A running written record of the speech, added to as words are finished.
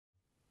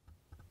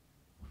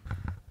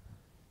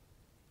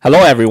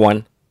Hello,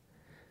 everyone.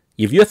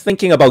 If you're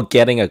thinking about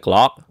getting a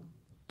Glock,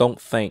 don't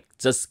think,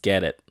 just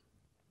get it.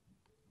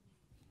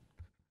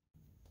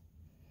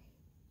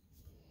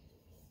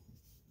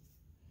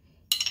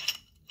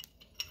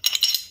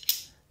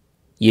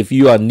 If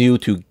you are new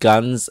to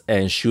guns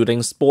and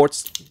shooting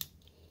sports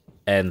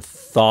and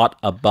thought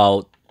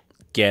about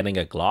getting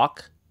a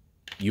Glock,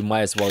 you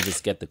might as well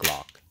just get the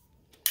Glock.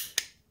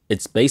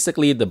 It's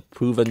basically the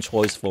proven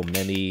choice for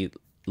many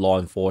law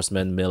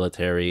enforcement,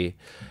 military,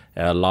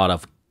 and a lot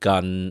of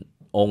gun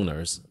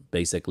owners.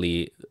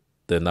 Basically,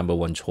 the number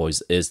one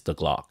choice is the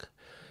Glock.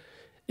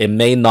 It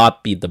may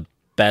not be the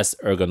best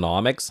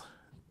ergonomics,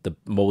 the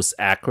most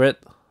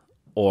accurate,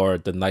 or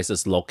the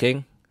nicest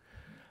looking,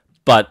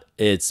 but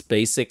it's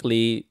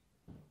basically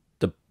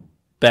the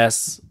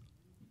best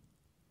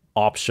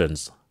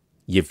options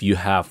if you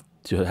have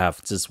to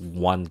have just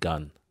one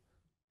gun.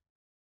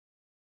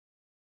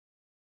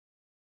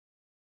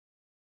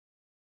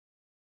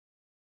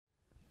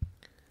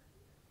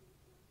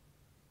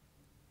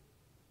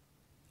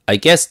 I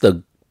guess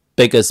the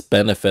biggest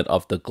benefit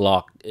of the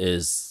Glock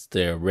is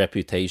their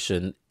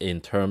reputation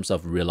in terms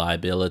of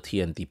reliability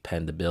and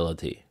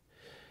dependability.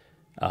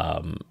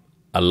 A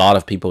lot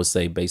of people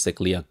say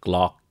basically a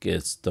Glock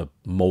is the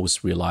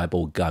most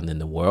reliable gun in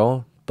the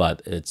world,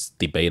 but it's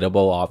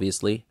debatable,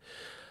 obviously.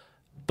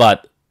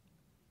 But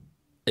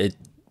it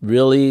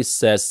really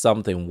says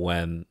something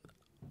when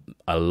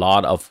a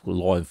lot of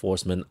law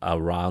enforcement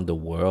around the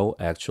world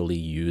actually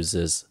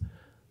uses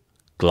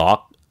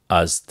Glock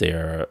as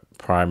their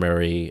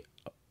primary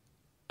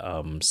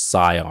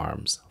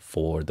sidearms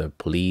for the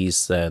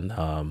police and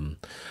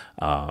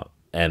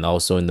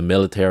also in the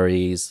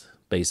militaries.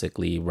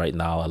 Basically, right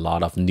now, a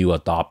lot of new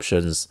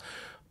adoptions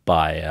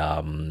by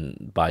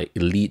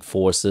elite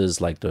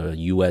forces like the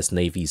U.S.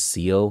 Navy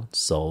SEAL.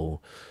 So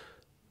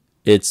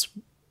it's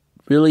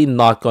really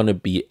not going to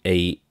be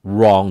a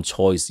wrong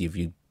choice if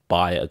you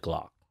buy a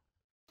Glock.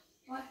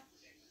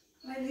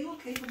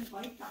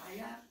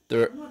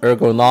 The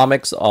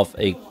ergonomics of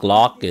a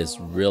Glock is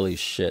really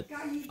shit.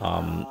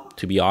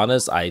 To be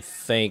honest, I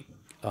think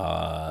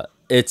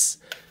it's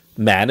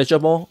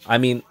manageable. I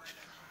mean,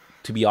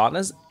 to be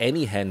honest,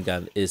 any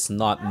handgun is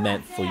not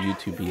meant for you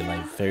to be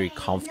like very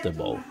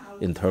comfortable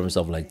in terms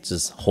of like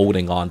just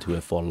holding on to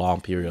it for a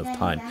long period of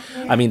time.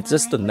 I mean,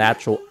 just the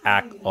natural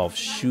act of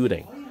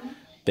shooting.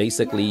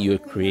 Basically, you're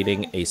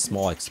creating a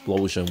small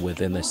explosion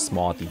within a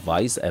small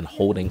device, and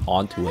holding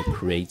onto it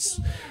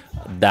creates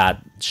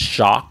that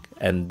shock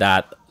and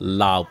that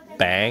loud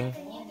bang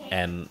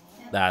and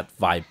that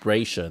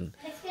vibration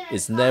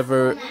is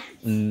never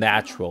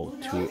natural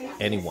to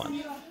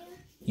anyone.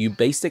 You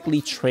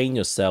basically train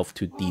yourself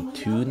to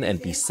detune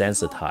and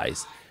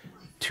desensitize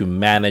to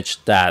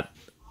manage that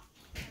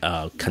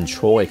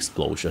control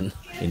explosion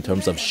in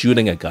terms of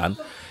shooting a gun.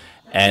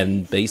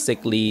 And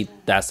basically,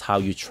 that's how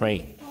you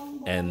train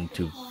and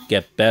to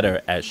get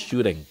better at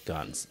shooting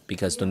guns,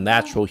 because the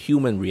natural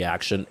human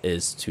reaction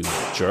is to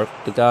jerk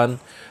the gun,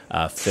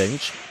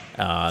 flinch.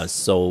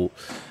 So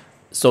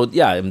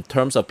yeah, in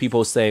terms of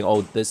people saying,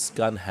 "Oh, this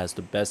gun has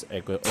the best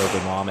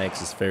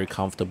ergonomics, it's very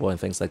comfortable," and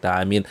things like that.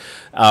 I mean,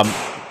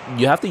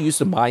 you have to use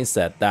the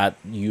mindset that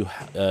you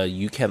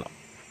can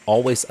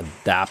always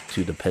adapt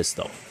to the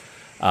pistol.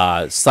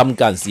 Some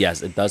guns,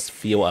 yes, it does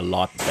feel a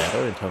lot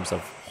better in terms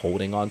of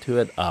holding on to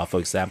it. For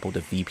example, the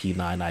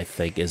VP9 I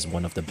think is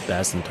one of the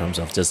best in terms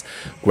of just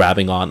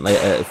grabbing on. Like,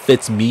 it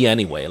fits me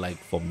anyway. Like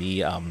for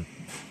me,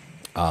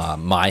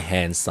 my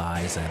hand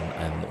size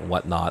and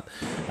whatnot.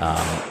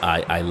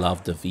 I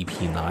love the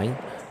VP9.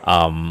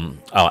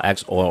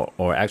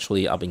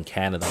 Actually, up in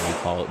Canada,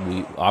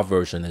 our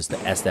version is the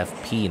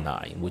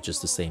SFP9, which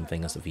is the same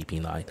thing as the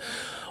VP9,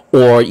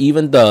 or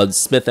even the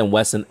Smith and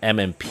Wesson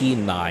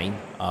MMP9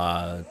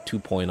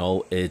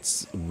 2.0.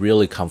 It's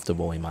really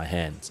comfortable in my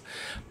hands.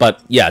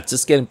 But yeah,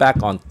 just getting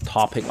back on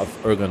topic of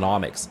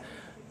ergonomics.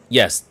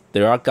 Yes,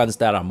 there are guns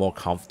that are more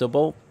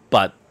comfortable,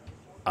 but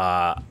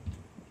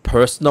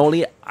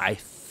personally, I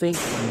think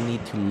you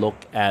need to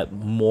look at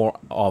more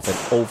of an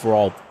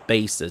overall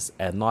basis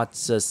and not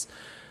just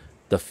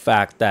the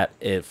fact that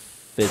it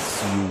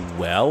fits you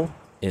well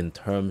in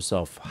terms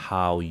of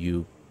how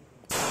you,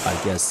 I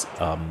guess,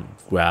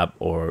 grab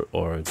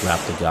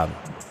the gun.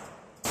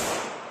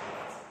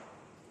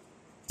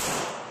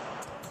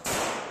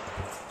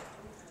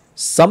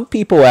 Some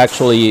people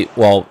actually,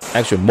 well,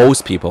 actually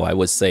most people, I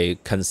would say,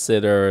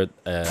 consider,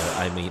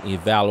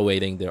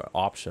 evaluating their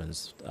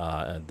options,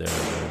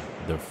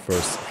 their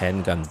first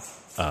handgun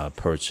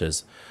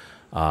purchase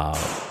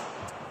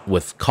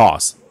with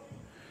cost.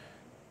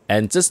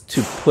 And just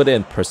to put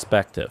in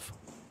perspective,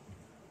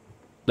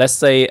 let's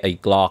say a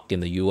Glock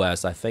in the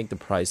U.S., I think the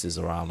price is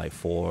around like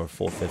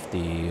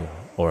 $450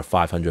 or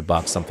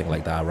 $500, something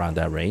like that, around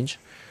that range.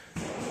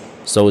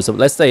 So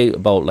let's say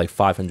about like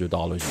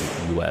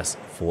 $500 US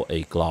for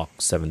a Glock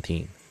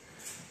 17.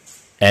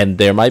 And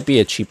there might be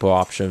a cheaper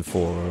option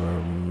for,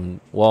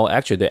 well,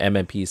 actually the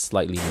MMP is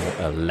slightly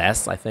more,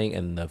 less, I think,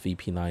 and the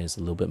VP9 is a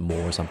little bit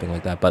more or something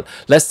like that. But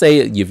let's say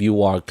if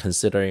you are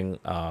considering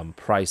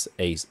price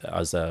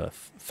as a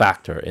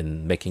factor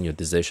in making your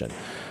decision,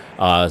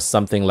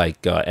 something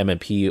like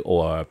MMP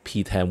or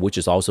P10, which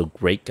is also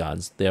great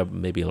guns, they're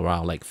maybe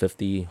around like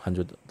 $50,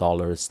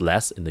 $100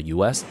 less in the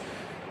US.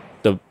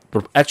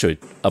 Actually,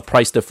 a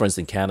price difference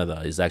in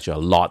Canada is actually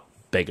a lot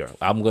bigger.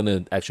 I'm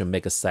gonna actually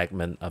make a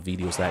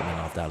video segment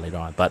of that later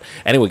on. But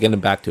anyway, getting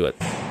back to it.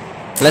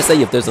 Let's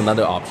say if there's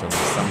another option,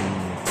 some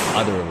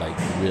other like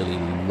really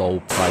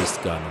low price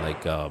gun,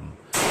 like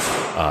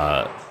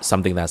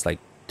something that's like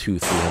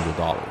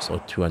 $200-$300 or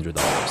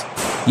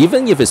 $200.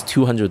 Even if it's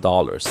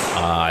 $200,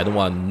 I don't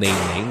want to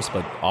name names,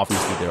 but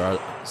obviously there are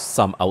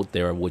some out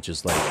there which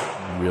is like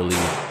really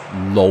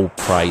low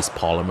price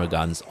polymer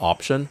guns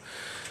option.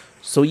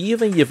 So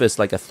even if it's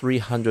like a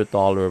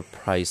 $300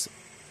 price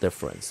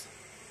difference,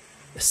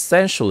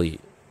 essentially,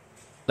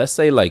 let's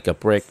say like a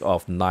brick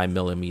of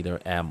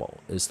 9mm ammo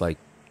is like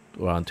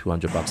around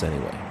 $200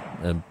 anyway,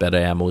 and better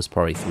ammo is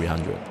probably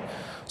 300.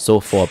 So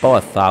for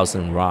about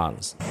 1,000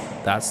 rounds,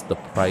 that's the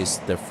price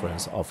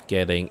difference of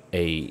getting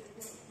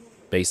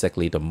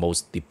basically the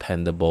most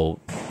dependable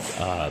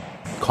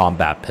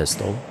combat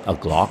pistol, a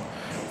Glock,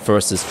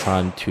 versus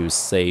trying to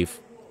save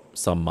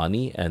some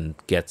money and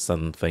get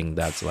something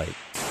that's like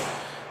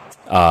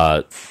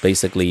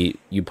basically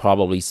you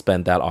probably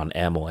spend that on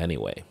ammo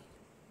anyway.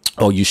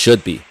 Oh, you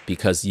should be,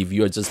 because if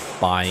you're just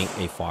buying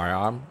a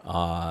firearm,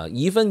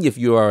 even if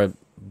you are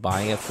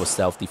buying it for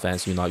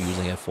self-defense, you're not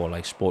using it for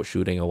like sport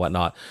shooting or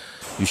whatnot,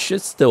 you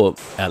should still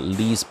at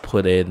least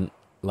put in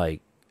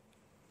like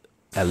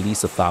at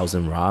least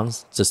 1,000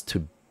 rounds just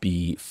to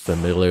be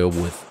familiar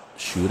with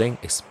shooting,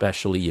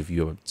 especially if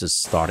you're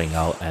just starting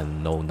out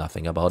and know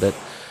nothing about it.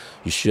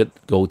 You should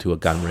go to a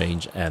gun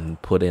range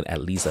and put in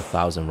at least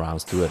 1,000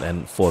 rounds to it.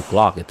 And for a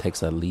Glock, it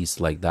takes at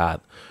least like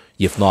that,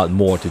 if not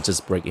more, to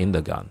just break in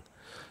the gun.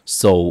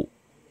 So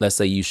let's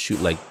say you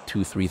shoot like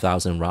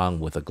 2,000-3,000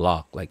 rounds with a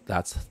Glock, like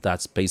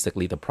that's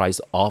basically the price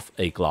of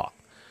a Glock.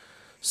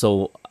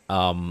 So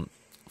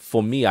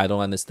for me, I don't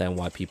understand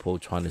why people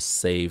trying to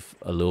save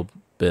a little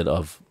bit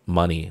of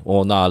money.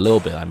 Well, not a little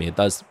bit. I mean,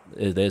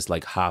 it is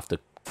like half the,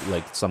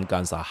 like some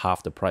guns are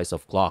half the price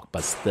of Glock,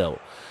 but still,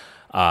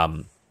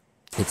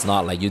 it's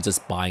not like you're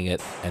just buying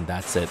it and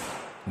that's it.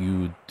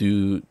 You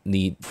do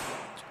need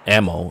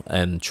ammo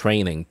and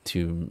training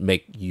to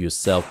make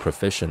yourself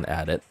proficient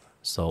at it.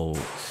 So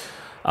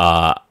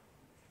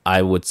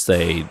I would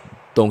say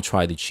don't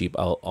try to cheap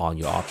out on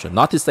your option.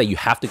 Not to say you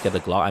have to get a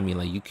Glock. I mean,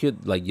 like you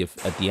could, like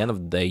if at the end of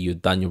the day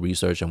you've done your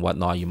research and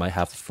whatnot, you might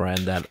have a friend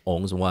that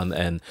owns one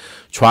and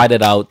tried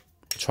it out,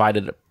 tried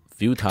it a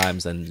few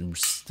times and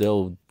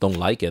still don't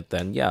like it,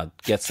 then yeah,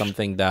 get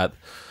something that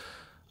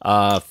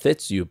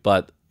fits you.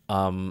 But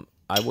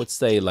I would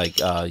say like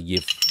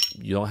if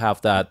you don't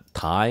have that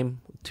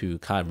time to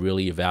kind of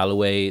really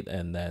evaluate,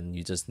 and then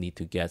you just need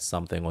to get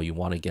something, or you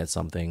want to get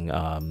something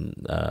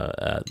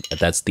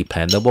that's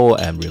dependable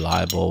and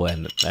reliable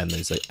and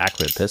is an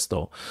accurate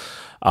pistol,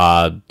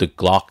 the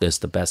Glock is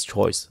the best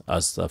choice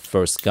as a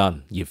first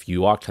gun if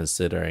you are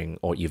considering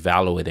or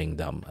evaluating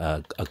them,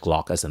 a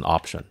Glock as an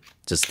option.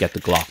 Just get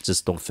the Glock.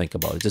 Just don't think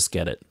about it. Just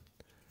get it.